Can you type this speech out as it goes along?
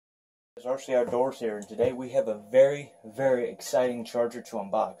It's RC Outdoors here, and today we have a very, very exciting charger to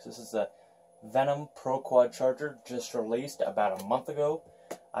unbox. This is the Venom Pro Quad Charger, just released about a month ago.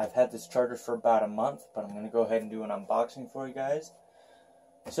 I've had this charger for about a month, but I'm going to go ahead and do an unboxing for you guys.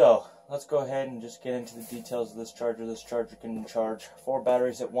 So, let's go ahead and just get into the details of this charger. This charger can charge 4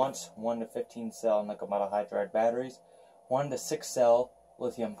 batteries at once, 1 to 15 cell nickel metal hydride batteries, 1 to 6 cell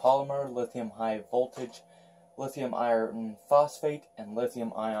lithium polymer, lithium high voltage, lithium iron phosphate, and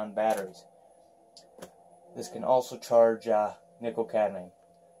lithium ion batteries. This can also charge nickel cadmium.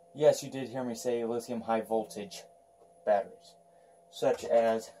 Yes, you did hear me say lithium high voltage batteries, such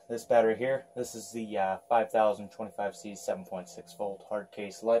as this battery here. This is the 5025C 7.6 volt hard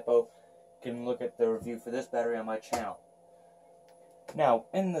case LiPo. You can look at the review for this battery on my channel. Now,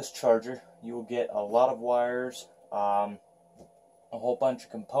 in this charger, you will get a lot of wires, a whole bunch of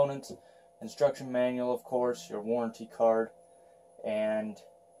components, instruction manual, of course, your warranty card, and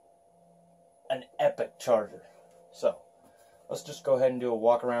an epic charger. So, let's just go ahead and do a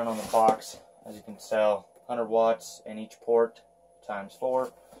walk around on the box. As you can tell, 100 watts in each port, times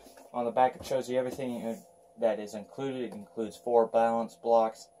 4. On the back it shows you everything that is included. It includes 4 balance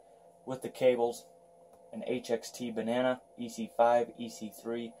blocks with the cables, an HXT banana, EC5,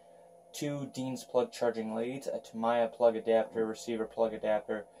 EC3, 2 Dean's plug charging leads, a Tamiya plug adapter, receiver plug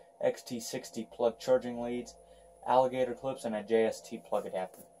adapter, XT60 plug charging leads, Alligator clips, and a JST plug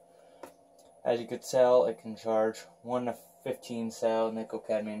adapter. As you could tell, it can charge 1 to 15 cell nickel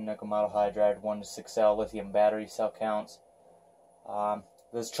cadmium nickel metal hydride, 1 to 6 cell lithium battery cell counts.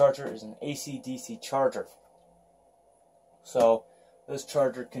 This charger is an AC/DC charger. So this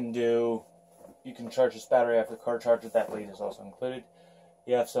charger can do, you can charge this battery after the car charger. That lead is also included.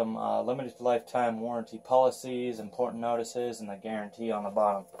 You have some limited lifetime warranty policies, important notices, and the guarantee on the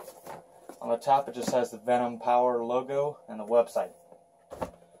bottom. On the top it just has the Venom Power logo and the website.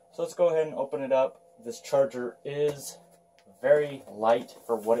 So let's go ahead and open it up. This charger is very light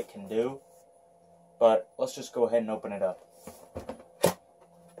for what it can do, but let's just go ahead and open it up.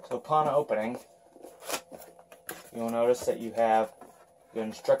 So upon opening, you'll notice that you have your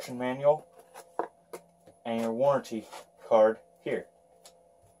instruction manual and your warranty card here.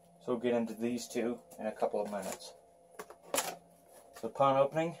 So we'll get into these two in a couple of minutes. So upon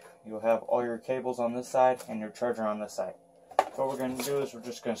opening, you'll have all your cables on this side and your charger on this side. So what we're going to do is we're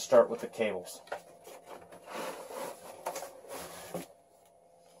just going to start with the cables.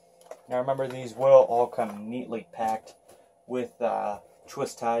 Now remember, these will all come neatly packed with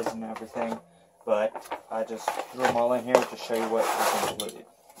twist ties and everything, but I just threw them all in here to show you what is included.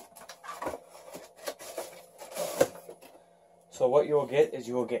 So what you will get is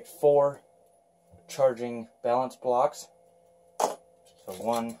you will get 4 charging balance blocks. So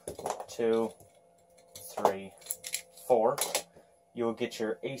 1, 2, 3, 4. You will get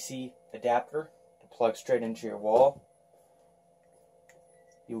your AC adapter to plug straight into your wall.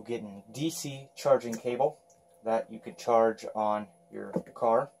 You will get a DC charging cable that you could charge on your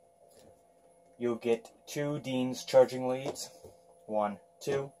car. You'll get 2 Dean's charging leads. 1,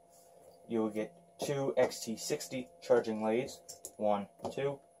 2. You will get 2 XT60 charging leads, 1,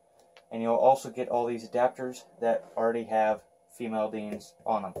 2, and you'll also get all these adapters that already have female Deans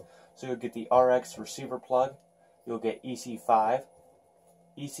on them. So you'll get the RX receiver plug, you'll get EC5,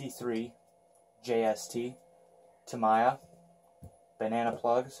 EC3, JST, Tamiya, banana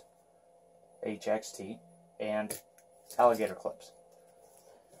plugs, HXT, and Alligator clips.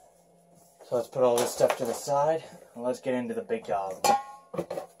 So let's put all this stuff to the side, and let's get into the big dog.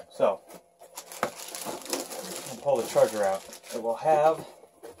 So, pull the charger out. It will have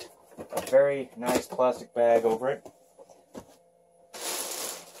a very nice plastic bag over it.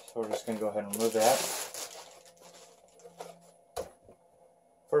 So we're just going to go ahead and remove that.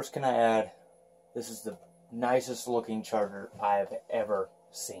 First, can I add, this is the nicest looking charger I've ever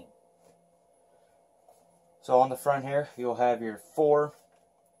seen. So on the front here, you'll have your 4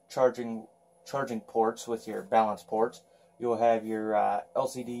 charging ports with your balance ports. You'll have your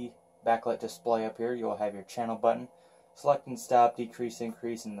LCD backlit display up here. You'll have your channel button, select and stop, decrease,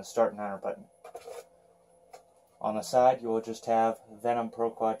 increase, and the start and enter button. On the side, you will just have Venom Pro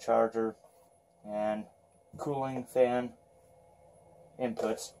Quad Charger and cooling fan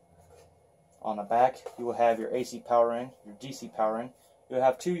inputs. On the back, you will have your AC power in, your DC power in. You'll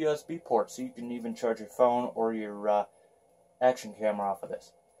have 2 USB ports, so you can even charge your phone or your action camera off of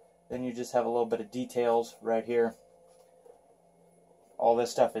this. Then you just have a little bit of details right here. All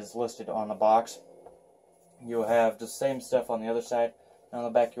this stuff is listed on the box. You'll have the same stuff on the other side, and on the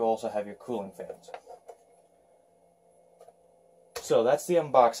back you'll also have your cooling fans. So that's the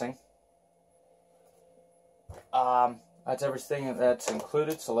unboxing. That's everything that's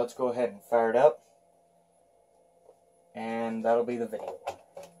included, so let's go ahead and fire it up. And that'll be the video.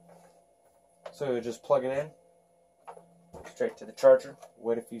 So you just plug it in, straight to the charger,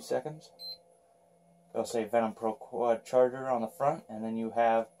 wait a few seconds. It'll say Venom Pro Quad Charger on the front, and then you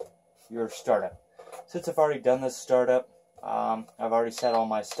have your startup. Since I've already done this startup, I've already set all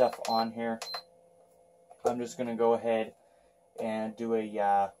my stuff on here. I'm just going to go ahead and do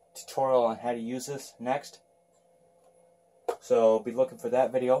a tutorial on how to use this next. So be looking for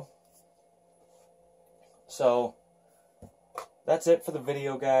that video. So that's it for the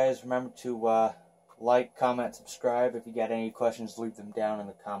video, guys. Remember to like, comment, subscribe. If you got any questions, leave them down in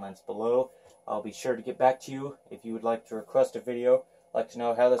the comments below. I'll be sure to get back to you. If you would like to request a video, like to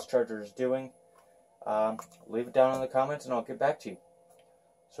know how this charger is doing, leave it down in the comments and I'll get back to you.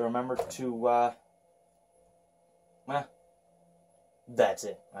 So remember to, that's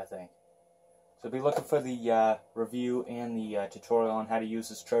it, I think. So be looking for the review and the tutorial on how to use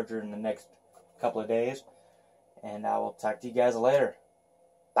this charger in the next couple of days. And I will talk to you guys later.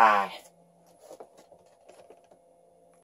 Bye.